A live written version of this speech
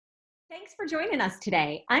Thanks for joining us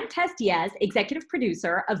today. I'm Tess Diaz, executive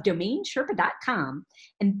producer of DomainSherpa.com,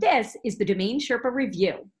 and this is the Domain Sherpa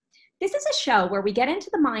Review. This is a show where we get into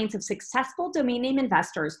the minds of successful domain name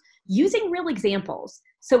investors using real examples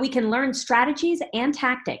so we can learn strategies and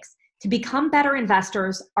tactics to become better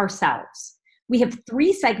investors ourselves. We have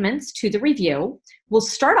 3 segments to the review. We'll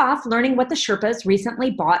start off learning what the Sherpas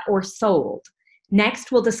recently bought or sold.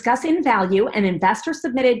 Next, we'll discuss in value an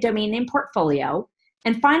investor-submitted domain name portfolio.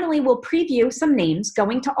 And finally, we'll preview some names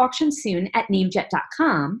going to auction soon at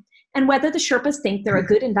namejet.com and whether the Sherpas think they're a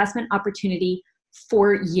good investment opportunity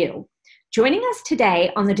for you. Joining us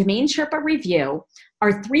today on the Domain Sherpa Review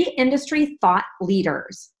are 3 industry thought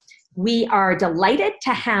leaders. We are delighted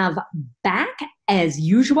to have back, as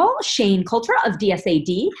usual, Shane Coulter of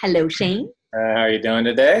DSAD. Hello, Shane. How are you doing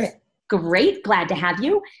today? Great. Glad to have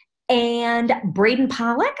you. And Braden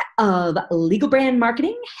Pollock of Legal Brand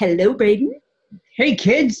Marketing. Hello, Braden. Hey,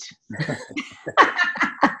 kids. And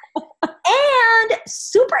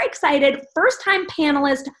super excited, first-time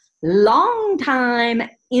panelist, long-time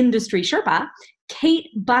industry Sherpa, Kate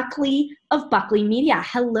Buckley of Buckley Media.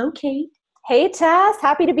 Hello, Kate. Hey, Tess.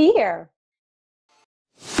 Happy to be here.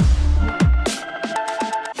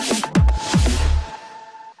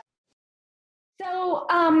 So,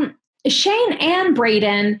 Shane and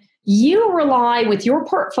Braden, you rely with your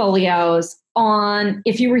portfolios on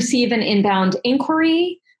if you receive an inbound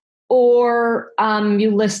inquiry or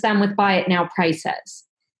you list them with buy it now prices.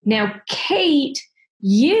 Now, Kate,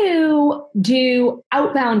 you do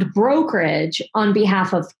outbound brokerage on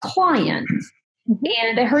behalf of clients.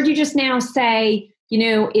 And I heard you just now say,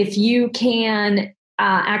 if you can,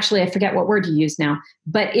 actually, I forget what word you use now,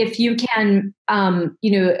 but if you can,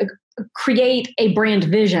 create a brand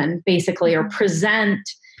vision, basically, or present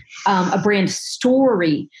a brand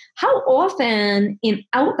story. How often in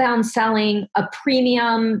outbound selling a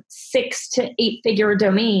premium 6 to 8 figure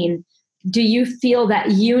domain do you feel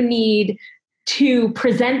that you need to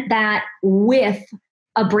present that with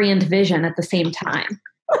a brand vision at the same time?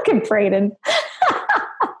 Look at Braden.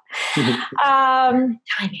 Timing.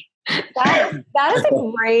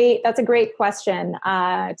 That's a great question,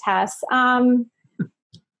 Tess.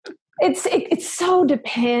 It so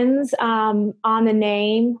depends on the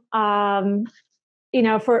name. For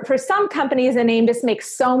some companies, the name just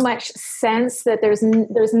makes so much sense that there's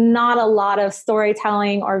not a lot of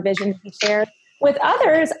storytelling or vision to be shared. With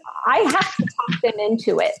others, I have to talk them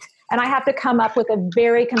into it. And I have to come up with a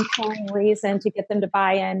very compelling reason to get them to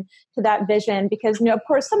buy in to that vision because, of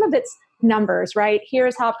course, some of it's numbers, right?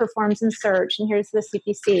 Here's how it performs in search, and here's the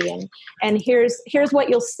CPC, and here's what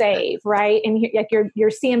you'll save, right? And your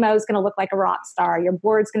CMO is going to look like a rock star. Your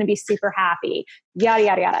board's going to be super happy, yada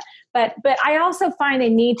yada yada. But I also find they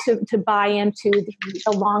need to buy into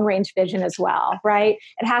the long range vision as well, right?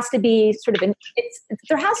 It has to be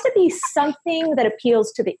there has to be something that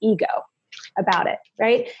appeals to the ego about it,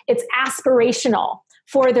 right? It's aspirational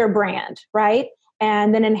for their brand, right?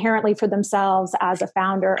 And then inherently for themselves as a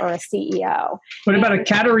founder or a CEO. What about a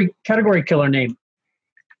category killer name?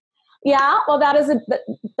 Yeah, well,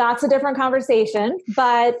 that's a different conversation.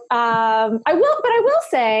 But I will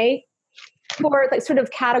say, for like sort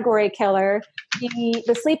of category killer,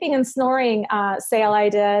 the sleeping and snoring sale I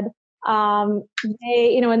did.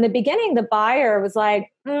 In the beginning, the buyer was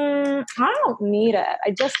like, I don't need it.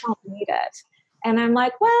 I just don't need it. And I'm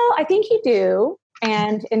like, well, I think you do.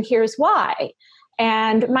 And here's why.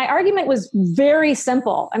 And my argument was very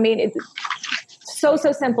simple. I mean, it's so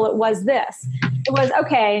simple. It was this. It was,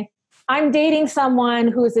 okay, I'm dating someone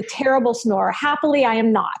who is a terrible snorer. Happily, I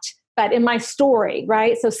am not. But in my story,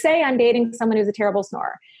 right? So say I'm dating someone who's a terrible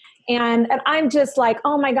snorer. And I'm just like,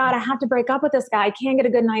 oh my God, I have to break up with this guy. I can't get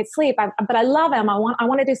a good night's sleep, but I love him. I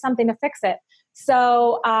want to do something to fix it.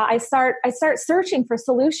 So I start searching for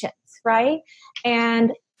solutions, right?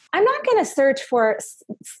 And I'm not going to search for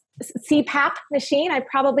CPAP machine. I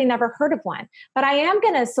probably never heard of one, but I am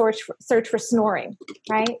going to search for snoring,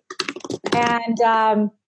 right? And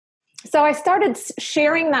so I started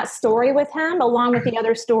sharing that story with him, along with the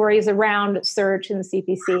other stories around search and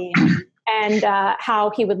CPC. And how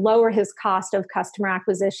he would lower his cost of customer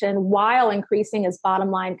acquisition while increasing his bottom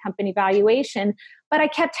line company valuation. But I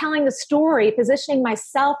kept telling the story, positioning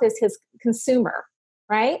myself as his consumer,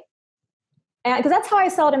 right? Because that's how I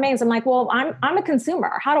sell domains. I'm like, well, I'm a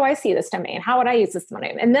consumer. How do I see this domain? How would I use this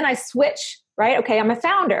domain? And then I switch, right? Okay, I'm a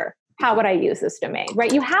founder. How would I use this domain,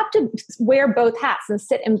 right? You have to wear both hats and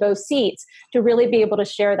sit in both seats to really be able to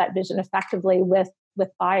share that vision effectively with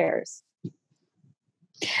buyers.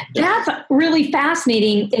 That's really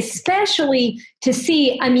fascinating, especially to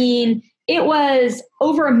see, it was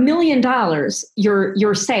over $1 million,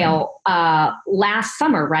 your sale last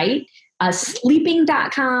summer, right?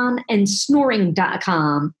 Sleeping.com and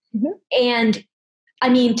snoring.com. Mm-hmm. And I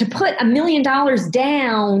mean, to put $1 million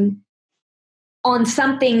down on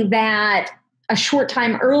something that a short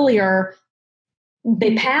time earlier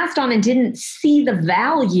they passed on and didn't see the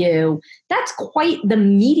value, that's quite the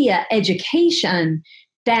media education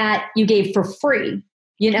that you gave for free,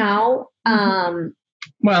 you know?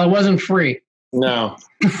 Well, it wasn't free. No,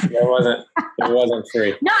 it wasn't. It wasn't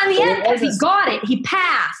free. No, in the end, because he got it, he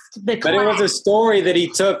passed the class. But it was a story that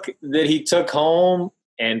he took home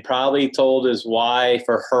and probably told his wife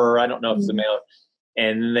or her. I don't know if it's a male.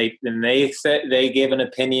 And they give an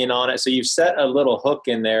opinion on it. So you've set a little hook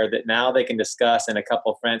in there that now they can discuss, and a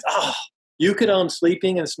couple of friends. Oh, you could own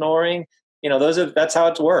Sleeping and Snoring. You know, that's how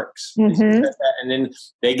it works. Mm-hmm. And then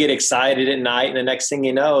they get excited at night, and the next thing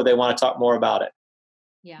you know, they want to talk more about it.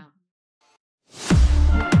 Yeah.